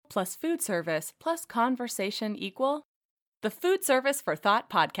plus food service plus conversation equal? The Food Service for Thought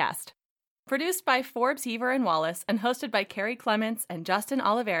podcast. Produced by Forbes Heaver and Wallace and hosted by Carrie Clements and Justin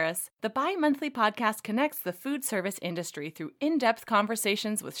Oliveras, the bi-monthly podcast connects the food service industry through in-depth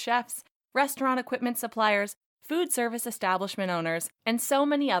conversations with chefs, restaurant equipment suppliers, food service establishment owners, and so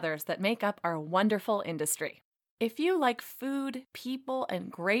many others that make up our wonderful industry. If you like food, people, and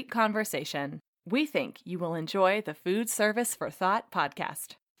great conversation, we think you will enjoy the Food Service for Thought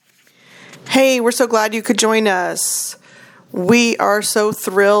podcast. Hey, we're so glad you could join us. We are so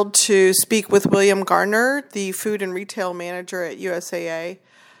thrilled to speak with William Garner, the food and retail manager at USAA.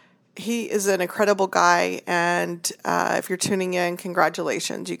 He is an incredible guy, and if you're tuning in,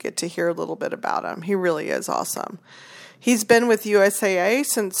 congratulations. You get to hear a little bit about him. He really is awesome. He's been with USAA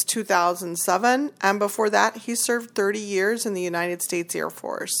since 2007, and before that, he served 30 years in the United States Air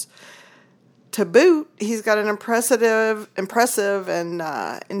Force. To boot, he's got an impressive and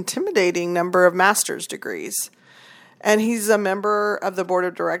intimidating number of master's degrees. And he's a member of the board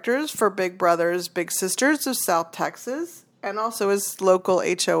of directors for Big Brothers Big Sisters of South Texas, and also his local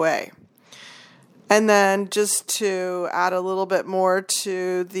HOA. And then just to add a little bit more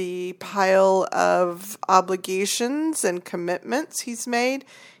to the pile of obligations and commitments he's made,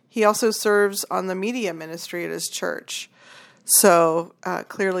 he also serves on the media ministry at his church. So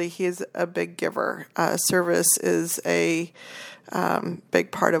clearly he is a big giver. Service is a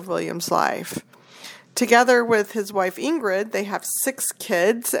big part of William's life. Together with his wife Ingrid, they have 6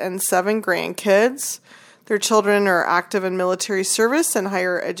 kids and 7 grandkids. Their children are active in military service and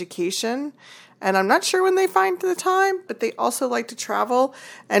higher education. And I'm not sure when they find the time, but they also like to travel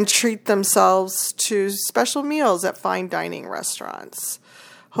and treat themselves to special meals at fine dining restaurants.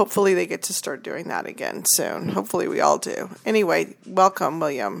 Hopefully they get to start doing that again soon. Hopefully we all do. Anyway, welcome,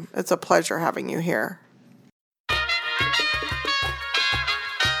 William. It's a pleasure having you here.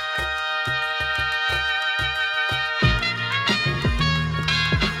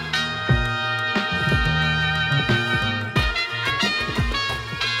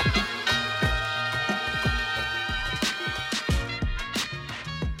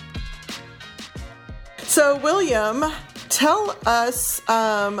 So, William, tell us,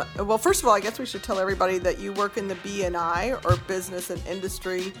 well, first of all, I guess we should tell everybody that you work in the B&I, or business and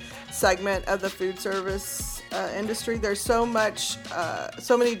industry segment of the food service industry. There's so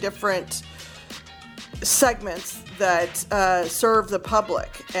many different segments that serve the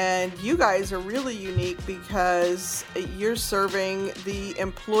public. And you guys are really unique because you're serving the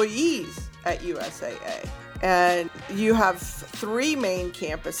employees at USAA. And you have 3 main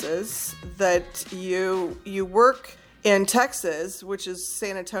campuses that you work in Texas, which is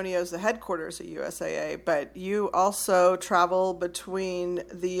San Antonio's the headquarters of USAA, but you also travel between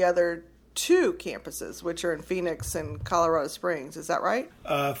the other 2 campuses, which are in Phoenix and Colorado Springs. Is that right?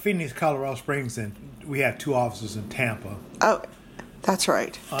 Phoenix, Colorado Springs, and we have 2 offices in Tampa. Oh, that's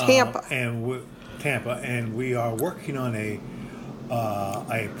right, Tampa. And we are working on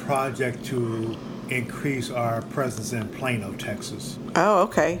a project to increase our presence in Plano, Texas. Oh,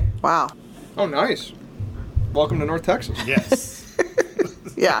 okay. Wow. Oh, nice. Welcome to North Texas. Yes.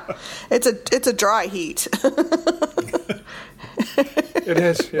 Yeah. It's a dry heat. It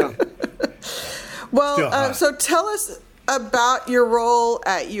is, yeah. Well, so tell us about your role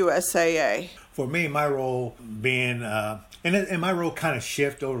at USAA. For me, my role being, and my role kind of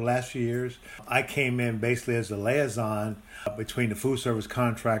shifted over the last few years. I came in basically as a liaison between the food service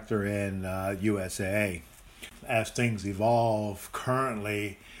contractor and USAA. As things evolve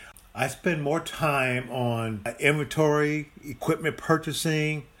currently, I spend more time on inventory, equipment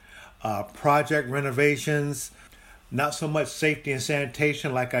purchasing, project renovations, not so much safety and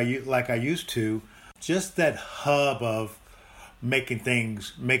sanitation like I used to. Just that hub of make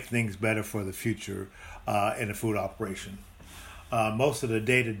things better for the future in the food operation. Most of the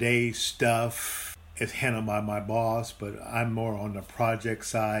day-to-day stuff is handled by my boss, but I'm more on the project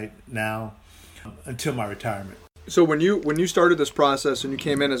side now until my retirement. So when you started this process and you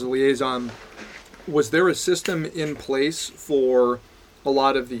came in as a liaison, was there a system in place for a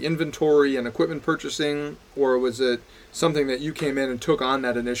lot of the inventory and equipment purchasing, or was it something that you came in and took on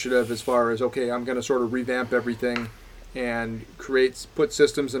that initiative as far as, okay, I'm going to sort of revamp everything and put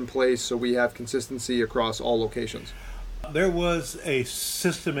systems in place so we have consistency across all locations? There was a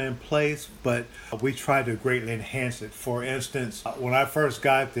system in place, but we tried to greatly enhance it. For instance, when I first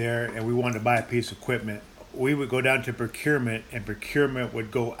got there and we wanted to buy a piece of equipment, we would go down to procurement, and procurement would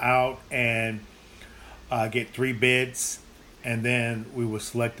go out and get 3 bids, and then we would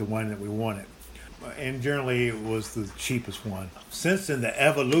select the one that we wanted. And generally it was the cheapest one. Since then, the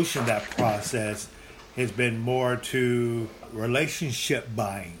evolution of that process has been more to relationship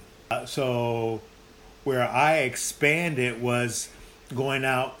buying. So where I expanded was going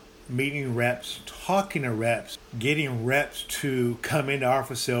out, meeting reps, talking to reps, getting reps to come into our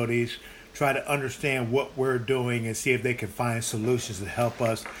facilities, try to understand what we're doing and see if they can find solutions to help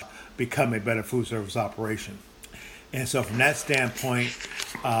us become a better food service operation. And so from that standpoint,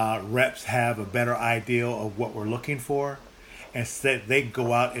 reps have a better idea of what we're looking for. And so they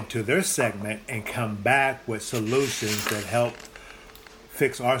go out into their segment and come back with solutions that help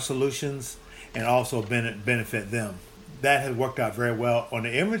fix our solutions and also benefit them. That has worked out very well. On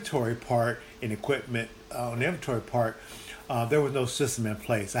the inventory part and equipment, there was no system in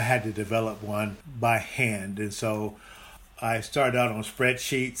place. I had to develop one by hand. And so I started out on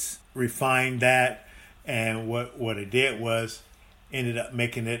spreadsheets, refined that, and what it did was ended up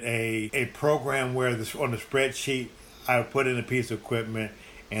making it a program where on the spreadsheet, I would put in a piece of equipment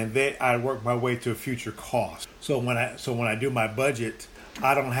and then I work my way to a future cost. So when I do my budget,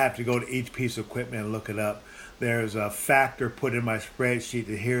 I don't have to go to each piece of equipment and look it up. There's a factor put in my spreadsheet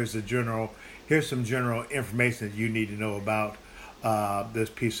that here's some general information that you need to know about this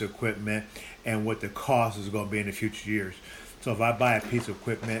piece of equipment and what the cost is going to be in the future years. So if I buy a piece of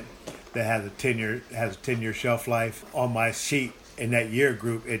equipment that has a 10-year shelf life, on my sheet in that year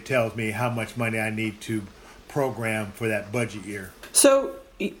group, it tells me how much money I need to program for that budget year. So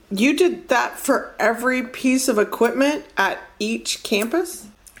you did that for every piece of equipment at each campus?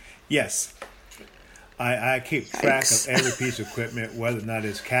 Yes. I keep track of every piece of equipment, whether or not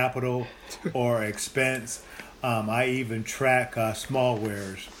it's capital or expense. I even track small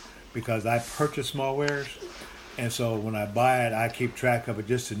wares because I purchase small wares. And so when I buy it, I keep track of it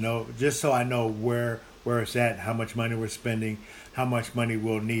just so I know where it's at, how much money we're spending, how much money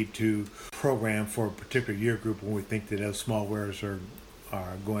we'll need to program for a particular year group when we think that those small wares are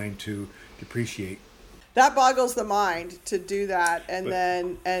going to depreciate. That boggles the mind to do that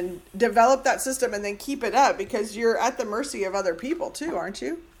and develop that system and then keep it up, because you're at the mercy of other people too, aren't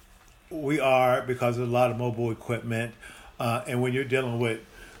you? We are, because there's a lot of mobile equipment, and when you're dealing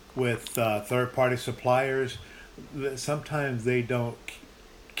with third-party suppliers, sometimes they don't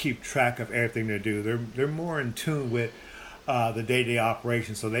keep track of everything they do. They're more in tune with the day-to-day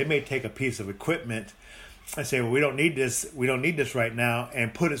operation, so they may take a piece of equipment and say, well, we don't need this right now,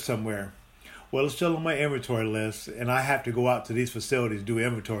 and put it somewhere. Well, it's still on my inventory list, and I have to go out to these facilities, do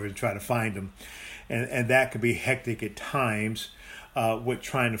inventory, and try to find them. And that can be hectic at times with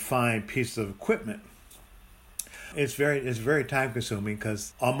trying to find pieces of equipment. It's very time consuming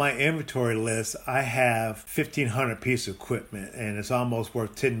because on my inventory list, I have 1,500 pieces of equipment, and it's almost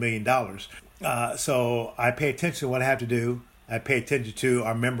worth $10 million. So I pay attention to what I have to do. I pay attention to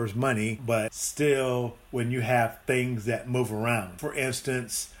our members' money, but still, when you have things that move around, for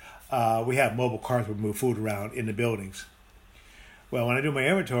instance, we have mobile carts that move food around in the buildings. Well, when I do my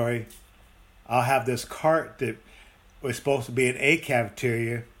inventory, I'll have this cart that was supposed to be in a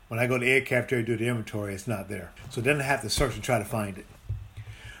cafeteria. When I go to a cafeteria to do the inventory, it's not there. So then I have to search and try to find it.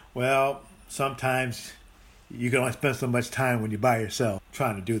 Well, sometimes you can only spend so much time when you're by yourself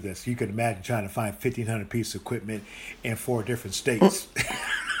trying to do this. You can imagine trying to find 1,500 pieces of equipment in 4 different states.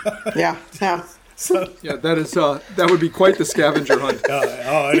 Yeah. So, yeah, that would be quite the scavenger hunt.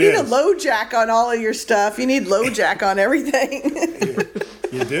 You need a low jack on all of your stuff. You need low jack on everything.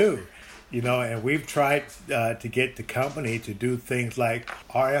 You do. And we've tried to get the company to do things like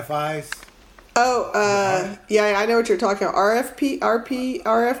RFIs. Yeah, I know what you're talking about. RFPI?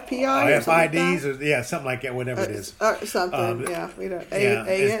 RFIDs, or something like that, whatever it is. Something, we don't.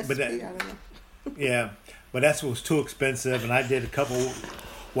 ASP, I don't know. Yeah, but that was too expensive, and I did a couple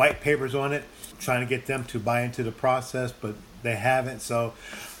white papers on it, trying to get them to buy into the process, but they haven't, so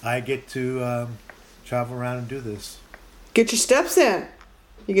I get to travel around and do this. Get your steps in.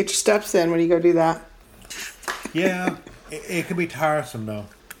 You get your steps in when you go do that. Yeah, it can be tiresome, though.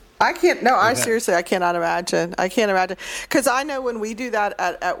 I can't. No, seriously, I cannot imagine. I can't imagine, because I know when we do that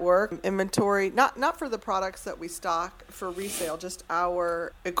at work, inventory, not for the products that we stock for resale, just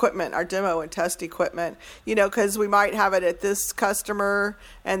our equipment, our demo and test equipment. Because we might have it at this customer,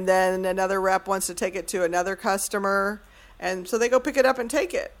 and then another rep wants to take it to another customer, and so they go pick it up and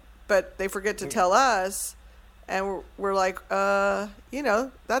take it, but they forget to tell us, and we're like,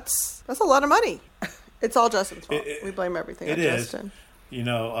 that's a lot of money. It's all Justin's fault. We blame everything on Justin. In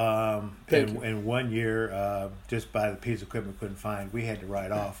 1 year, just by the piece of equipment we couldn't find, we had to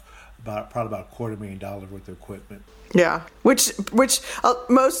write off probably about $250,000 worth of equipment. Yeah, which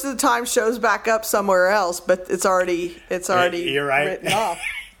most of the time shows back up somewhere else, but it's already You're right. written off.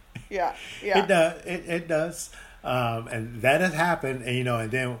 Yeah. It does. It does. And that has happened. And,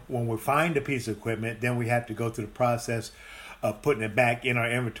 and then when we find a piece of equipment, then we have to go through the process of putting it back in our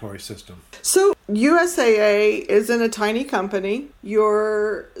inventory system. So USAA isn't a tiny company.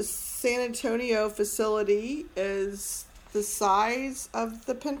 Your San Antonio facility is the size of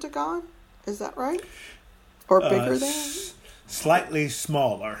the Pentagon. Is that right? Or bigger than? Slightly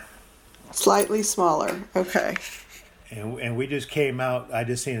smaller. Slightly smaller. Okay. And we just came out. I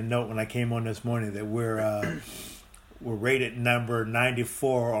just seen a note when I came on this morning that we're rated number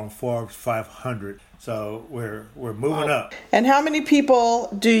 94 on Forbes 500. So we're moving up. And how many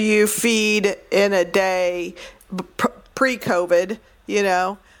people do you feed in a day pre-COVID?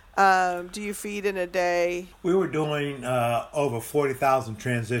 Do you feed in a day? We were doing over 40,000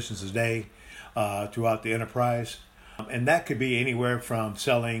 transitions a day throughout the enterprise. And that could be anywhere from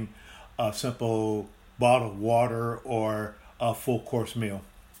selling a simple bottle of water or a full course meal.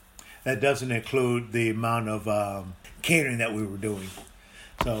 That doesn't include the amount of catering that we were doing.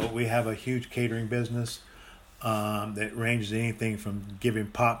 So we have a huge catering business that ranges anything from giving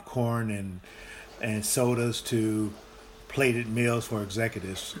popcorn and sodas to plated meals for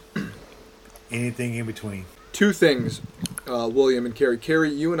executives. Anything in between. Two things, William and Carrie.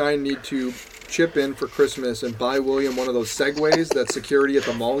 Carrie, you and I need to chip in for Christmas and buy William one of those Segways that security at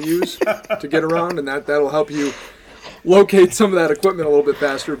the mall use to get around, and that'll help you locate some of that equipment a little bit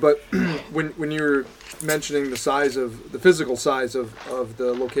faster. But when you're mentioning the physical size of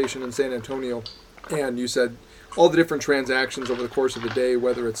the location in San Antonio, and you said all the different transactions over the course of the day,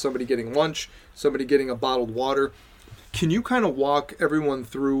 whether it's somebody getting lunch, somebody getting a bottled water, can you kind of walk everyone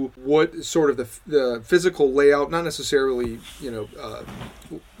through what sort of the physical layout, not necessarily,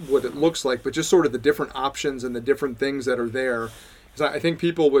 what it looks like, but just sort of the different options and the different things that are there? Because I think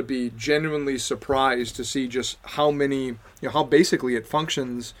people would be genuinely surprised to see just how many, how basically it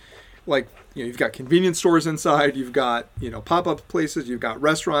functions. Like, you've got convenience stores inside, you've got, pop-up places, you've got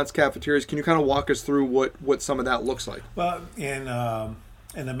restaurants, cafeterias. Can you kind of walk us through what some of that looks like? Well, in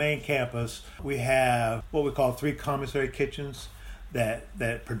the main campus, we have what we call 3 commissary kitchens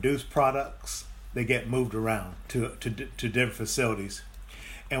that produce products. They get moved around to different facilities.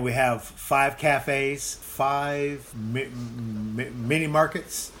 And we have 5 cafes, 5 mini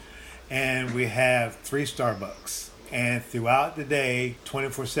markets, and we have 3 Starbucks. And throughout the day,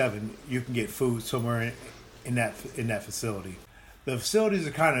 24/7, you can get food somewhere in that facility. The facilities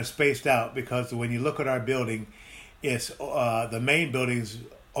are kind of spaced out because when you look at our building, it's the main building's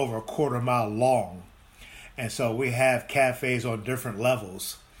over a quarter mile long, and so we have cafes on different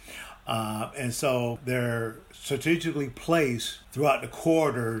levels, and so they're strategically placed throughout the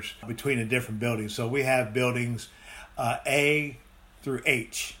corridors between the different buildings. So we have buildings A through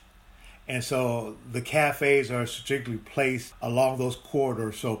H. And so the cafes are strategically placed along those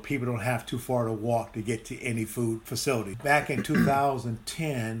corridors so people don't have too far to walk to get to any food facility. Back in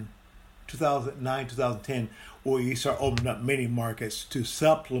 2009, 2010, we started opening up mini markets to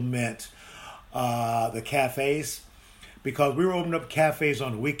supplement the cafes, because we were opening up cafes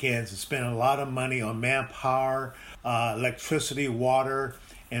on the weekends and spending a lot of money on manpower, electricity, water,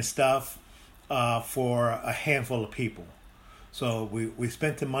 and stuff for a handful of people. So we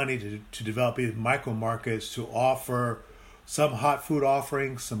spent the money to develop these micro markets to offer some hot food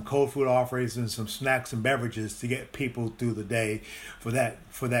offerings, some cold food offerings, and some snacks and beverages to get people through the day for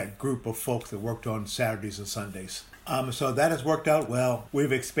that group of folks that worked on Saturdays and Sundays. So that has worked out well.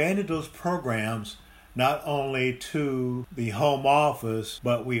 We've expanded those programs not only to the home office,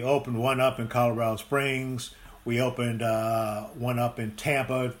 but we opened one up in Colorado Springs. We opened one up in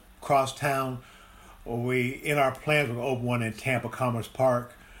Tampa, Crosstown. In our plans, we're going to open one in Tampa Commerce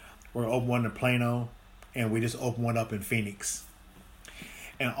Park. We're going to open one in Plano. And we just opened one up in Phoenix.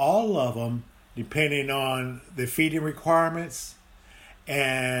 And all of them, depending on the feeding requirements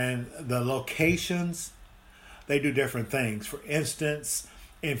and the locations, they do different things. For instance,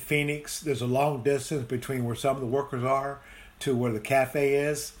 in Phoenix, there's a long distance between where some of the workers are to where the cafe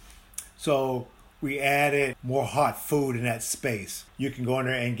is. So we added more hot food in that space. You can go in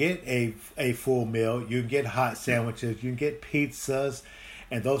there and get a full meal. You can get hot sandwiches. You can get pizzas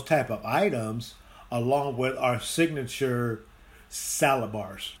and those type of items, along with our signature salad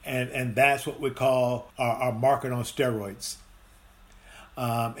bars. And that's what we call our market on steroids.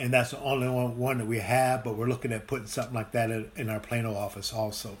 And that's the only one that we have, but we're looking at putting something like that in our Plano office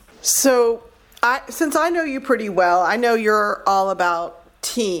also. So since I know you pretty well, I know you're all about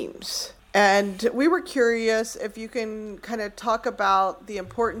teams. And we were curious if you can kind of talk about the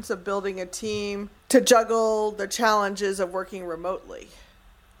importance of building a team to juggle the challenges of working remotely.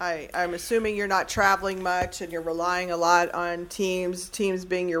 I'm assuming you're not traveling much and you're relying a lot on teams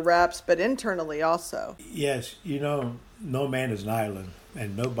being your reps, but internally also. Yes, no man is an island,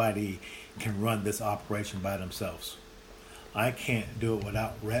 and nobody can run this operation by themselves. I can't do it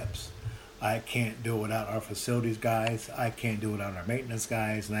without reps. I can't do it without our facilities guys. I can't do it without our maintenance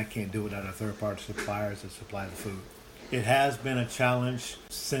guys, and I can't do it without our third-party suppliers that supply the food. It has been a challenge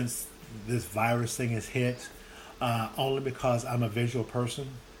since this virus thing has hit, only because I'm a visual person.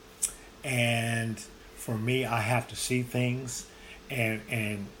 And for me, I have to see things and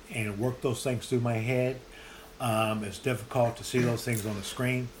work those things through my head. It's difficult to see those things on the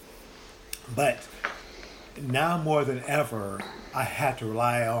screen. But now more than ever, I have to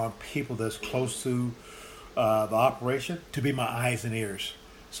rely on people that's close to the operation to be my eyes and ears.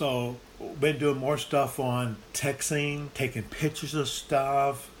 So been doing more stuff on texting, taking pictures of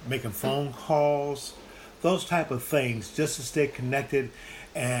stuff, making phone calls, those type of things, just to stay connected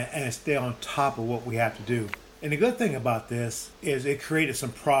and stay on top of what we have to do. And the good thing about this is it created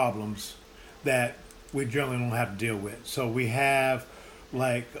some problems that we generally don't have to deal with. So we have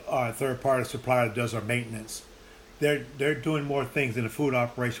like our third-party supplier that does our maintenance. They're doing more things in the food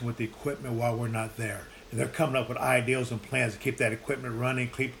operation with the equipment while we're not there. And they're coming up with ideas and plans to keep that equipment running,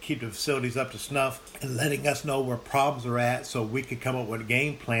 keep the facilities up to snuff, and letting us know where problems are at so we can come up with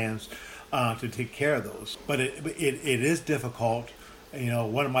game plans to take care of those. But it is difficult.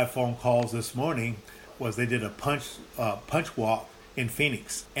 One of my phone calls this morning was they did a punch walk in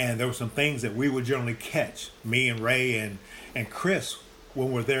Phoenix, and there were some things that we would generally catch, me and Ray and Chris,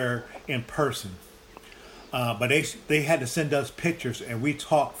 when we're there in person. But they had to send us pictures, and we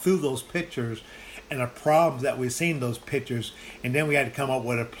talked through those pictures and the problems that we've seen in those pictures, and then we had to come up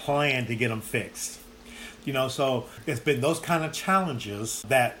with a plan to get them fixed. So it's been those kind of challenges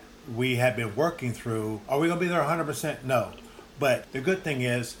that we have been working through. Are we going to be there 100%? No. But the good thing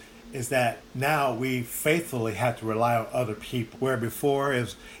is that now we faithfully have to rely on other people. Where before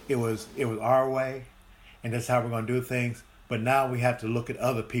it was our way, and that's how we're going to do things. But now we have to look at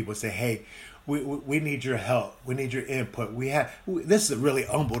other people and say, hey, we need your help. We need your input. This has really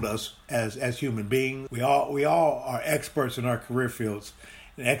humbled us as human beings. We all are experts in our career fields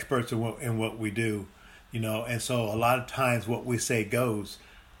and experts in what we do, And so a lot of times what we say goes.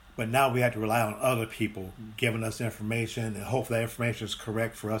 But now we have to rely on other people giving us information, and hopefully that information is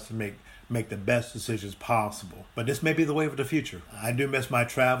correct for us to make the best decisions possible. But this may be the way of the future. I do miss my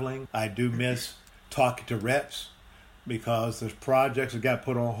traveling. I do miss talking to reps because there's projects that got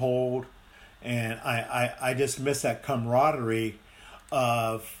put on hold. And I just miss that camaraderie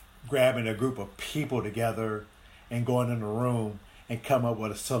of grabbing a group of people together and going in a room and come up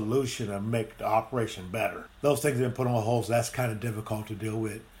with a solution and make the operation better. Those things have been put on hold, so that's kind of difficult to deal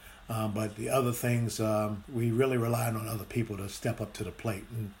with. But the other things, we really rely on other people to step up to the plate,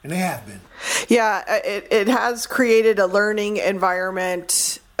 and they have been. Yeah, it has created a learning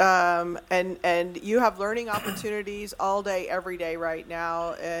environment, and you have learning opportunities all day, every day right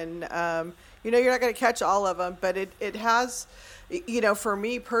now. And, you're not going to catch all of them, but it has, for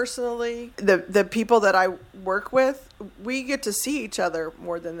me personally, the people that I work with, we get to see each other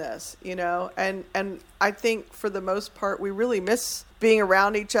more than this, and I think for the most part, we really miss being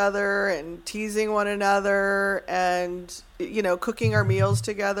around each other and teasing one another and, cooking our meals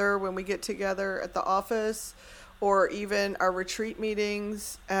together when we get together at the office or even our retreat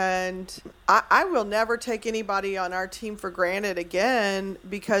meetings. And I will never take anybody on our team for granted again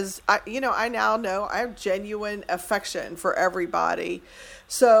because, I now know I have genuine affection for everybody.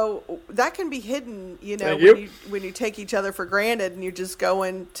 So that can be hidden, when you take each other for granted and you're just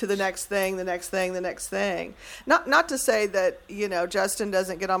going to the next thing, the next thing, the next thing. Not to say that, Justin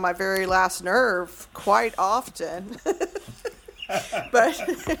doesn't get on my very last nerve quite often. But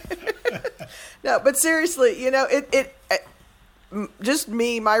seriously, it just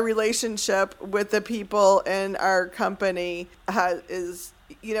my relationship with the people in our company is,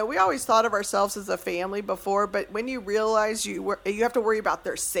 we always thought of ourselves as a family before, but when you realize you have to worry about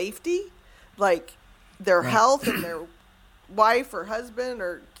their safety, like their health and their wife or husband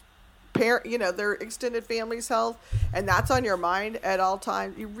or parent, their extended family's health, and that's on your mind at all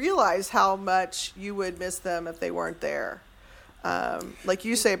times, you realize how much you would miss them if they weren't there. Like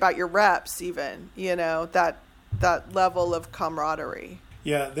you say about your reps, even, that level of camaraderie.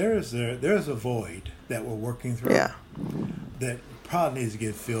 Yeah, there's a void that we're working through. Yeah. That probably needs to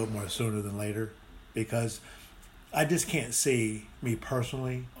get filled more sooner than later, because I just can't see me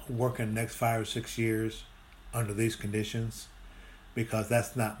personally working the next 5 or 6 years under these conditions, because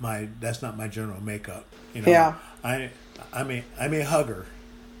that's not my general makeup. Yeah. I'm a hugger,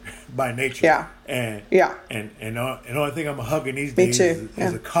 by nature. Yeah. And Yeah. and the only thing I'm hugging these Me days too.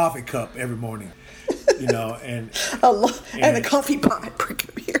 is a coffee cup every morning. And and the coffee pot. Bring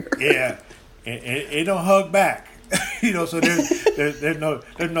it here. yeah, and it don't hug back. So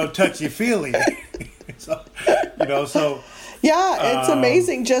there's no touchy feely. So Yeah, it's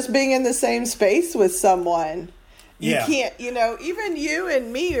amazing just being in the same space with someone. You Yeah. can't, even you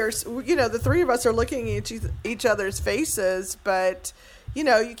and me are, the three of us are looking at each other's faces, but,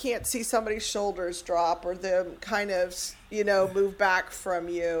 you can't see somebody's shoulders drop or them kind of, move back from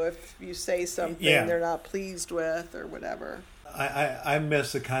you if you say something they're not pleased with or whatever. I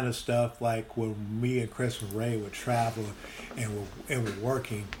miss the kind of stuff like when me and Chris and Ray would travel and we're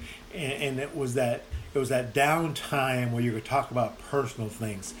working, and it was that downtime where you could talk about personal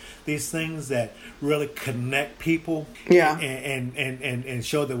things, these things that really connect people, and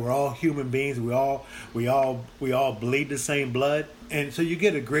show that we're all human beings. We all bleed the same blood, and so you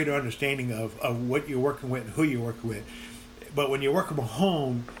get a greater understanding of what you're working with and who you're working with. But when you're working from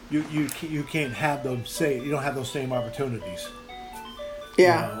home, you can't have those you don't have those same opportunities.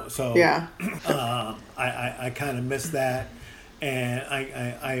 Yeah. I kind of miss that, and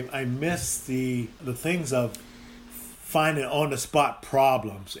I miss the things of finding on the spot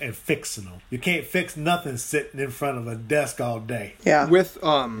problems and fixing them. You can't fix nothing sitting in front of a desk all day. Yeah. With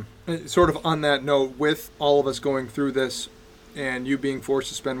sort of on that note, with all of us going through this, and you being forced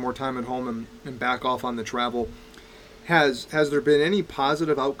to spend more time at home and back off on the travel. Has there been any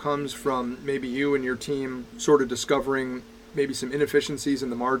positive outcomes from maybe you and your team sort of discovering maybe some inefficiencies in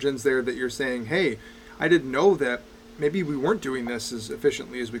the margins there that you're saying, hey, I didn't know that maybe we weren't doing this as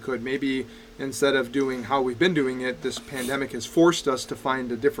efficiently as we could. Maybe instead of doing how we've been doing it, this pandemic has forced us to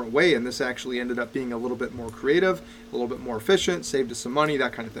find a different way, and this actually ended up being a little bit more creative, a little bit more efficient, saved us some money,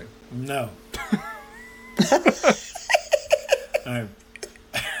 that kind of thing. No.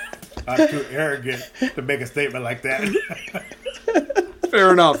 I'm too arrogant to make a statement like that.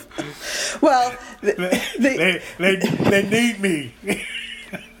 Fair enough. Well, They need me.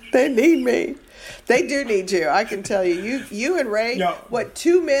 they need me. They do need you. I can tell you. You and Ray, what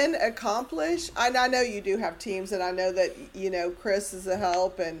two men accomplish. I know you do have teams, and I know that Chris is a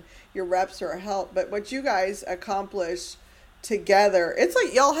help and your reps are a help. But what you guys accomplish together, it's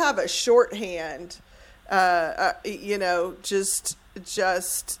like y'all have a shorthand.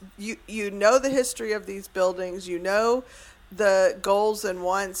 Just you know the history of these buildings. You know the goals and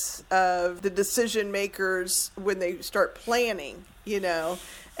wants of the decision makers when they start planning.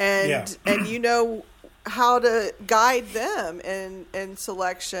 And you know how to guide them in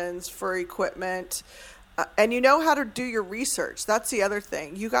selections for equipment, and you know how to do your research. That's the other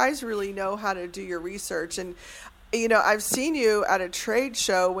thing. You guys really know how to do your research, and I've seen you at a trade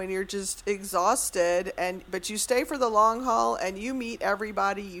show when you're just exhausted, but you stay for the long haul and you meet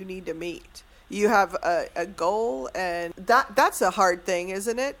everybody you need to meet. You have a goal, and that's a hard thing,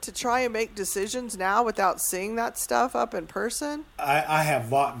 isn't it? To try and make decisions now without seeing that stuff up in person? I have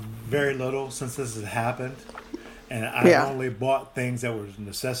bought very little since this has happened, and I've only bought things that were a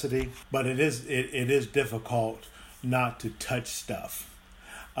necessity. But it is difficult not to touch stuff.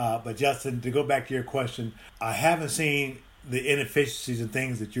 But Justin, to go back to your question, I haven't seen the inefficiencies and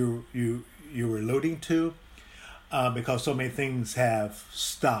things that you were alluding to, because so many things have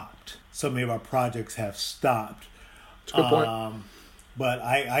stopped. So many of our projects have stopped. That's a good point. But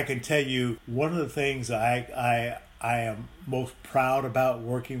I can tell you, one of the things I am most proud about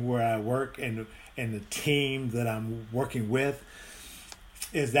working where I work and the team that I'm working with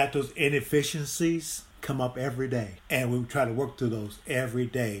is that those inefficiencies come up every day, and we try to work through those every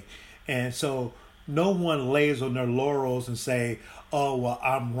day. And so no one lays on their laurels and say, oh, well,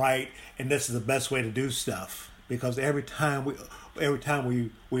 I'm right and this is the best way to do stuff, because every time we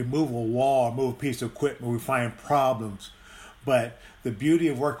move a wall or move a piece of equipment, we find problems. But the beauty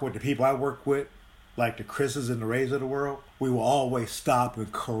of working with the people I work with, like the Chris's and the Rays of the world, we will always stop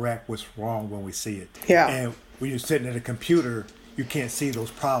and correct what's wrong when we see it. Yeah. And when you're sitting at a computer, you can't see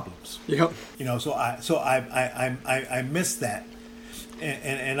those problems. Yep. So I miss that,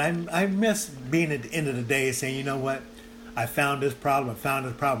 and I miss being at the end of the day saying, you know what, I found this problem.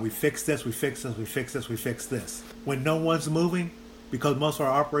 We fix this. We fix this. We fix this. We fix this. When no one's moving, because most of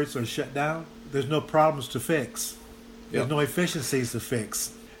our operators are shut down, there's no problems to fix. There's no efficiencies to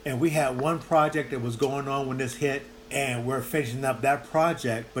fix. And we had one project that was going on when this hit, and we're finishing up that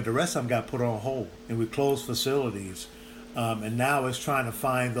project, but the rest of them got put on hold, and we closed facilities. And now it's trying to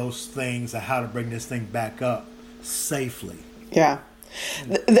find those things of how to bring this thing back up safely. Yeah.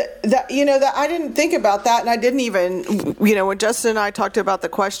 That I didn't think about that, and I didn't even, when Justin and I talked about the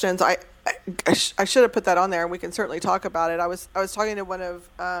questions, I should have put that on there, and we can certainly talk about it. I was talking to one of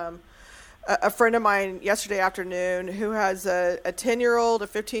a friend of mine yesterday afternoon who has a 10-year-old, a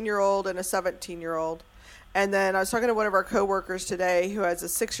 15-year-old, and a 17-year-old. And then I was talking to one of our coworkers today who has a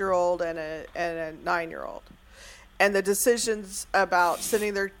 6-year-old and a 9-year-old. And the decisions about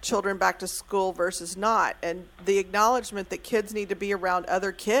sending their children back to school versus not, and the acknowledgement that kids need to be around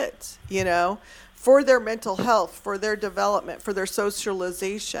other kids, for their mental health, for their development, for their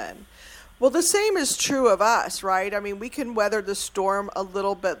socialization. Well, the same is true of us, right? I mean, we can weather the storm a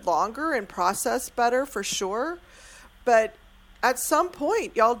little bit longer and process better for sure. But at some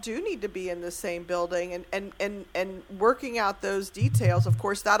point, y'all do need to be in the same building and working out those details. Of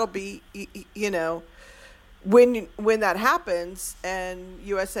course, that'll be, when that happens and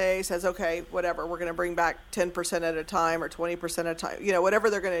USAA says, okay, whatever, we're going to bring back 10% at a time or 20% at a time,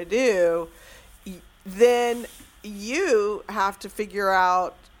 whatever they're going to do, then you have to figure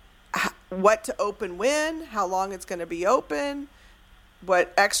out what to open when, how long it's going to be open,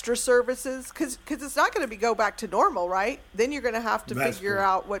 what extra services, because it's not going to go back to normal, right? Then you're going to have to figure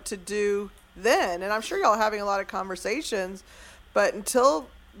out what to do then. And I'm sure y'all are having a lot of conversations, but until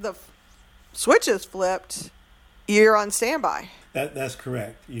the switch is flipped, you're on standby. That's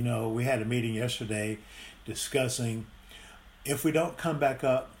correct. We had a meeting yesterday discussing if we don't come back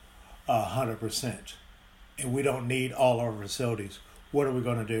up 100% and we don't need all our facilities, what are we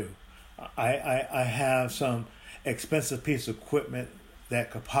going to do? I have some expensive piece of equipment that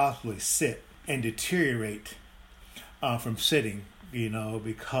could possibly sit and deteriorate from sitting,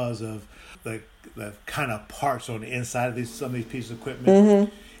 because of the kind of parts on the inside of some of these pieces of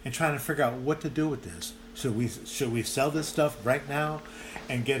equipment, and trying to figure out what to do with this. Should we sell this stuff right now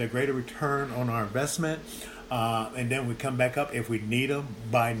and get a greater return on our investment, and then we come back up if we need them,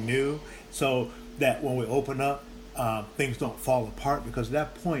 buy new, so that when we open up, things don't fall apart, because at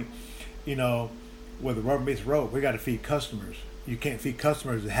that point, where the rubber meets the road, we got to feed customers. You can't feed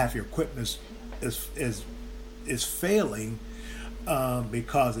customers if half your equipment is failing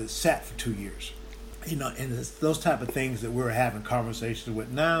because it sat for 2 years. And it's those type of things that we're having conversations with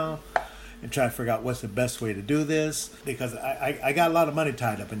now and trying to figure out what's the best way to do this, because I got a lot of money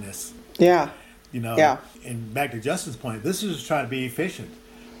tied up in this. Yeah. Yeah. And back to Justin's point, this is just trying to be efficient.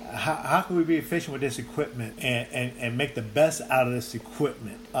 How can we be efficient with this equipment and make the best out of this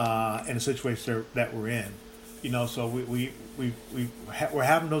equipment in the situation that we're in? So we're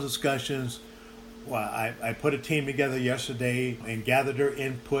having those discussions. Well, I put a team together yesterday and gathered their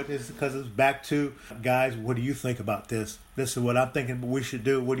input, because it's back to, guys, what do you think about this? This is what I'm thinking we should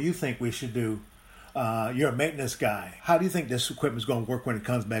do. What do you think we should do? You're a maintenance guy. How do you think this equipment is going to work when it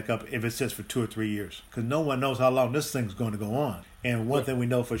comes back up if it sits for 2 or 3 years? Because no one knows how long this thing's going to go on. And one thing we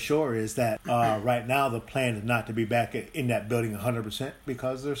know for sure is that right now the plan is not to be back in that building 100%,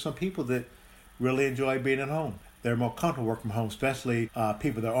 because there's some people that really enjoy being at home. They're more comfortable working from home, especially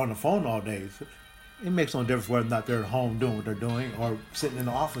people that are on the phone all day. It makes no difference whether or not they're at home doing what they're doing or sitting in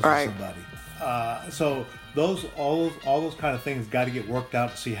the office with somebody. So all those kind of things got to get worked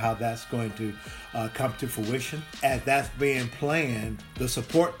out to see how that's going to come to fruition. As that's being planned, the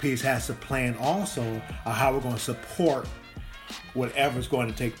support piece has to plan also how we're going to support whatever's going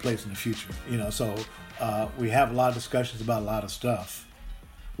to take place in the future. So we have a lot of discussions about a lot of stuff.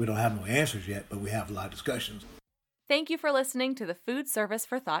 We don't have no answers yet, but we have a lot of discussions. Thank you for listening to the Food Service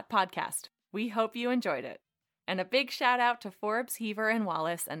for Thought podcast. We hope you enjoyed it. And a big shout out to Forbes, Heaver, and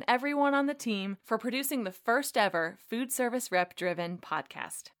Wallace and everyone on the team for producing the first ever food service rep-driven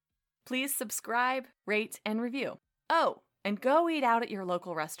podcast. Please subscribe, rate, and review. Oh, and go eat out at your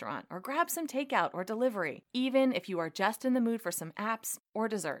local restaurant or grab some takeout or delivery, even if you are just in the mood for some apps or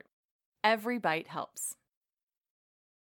dessert. Every bite helps.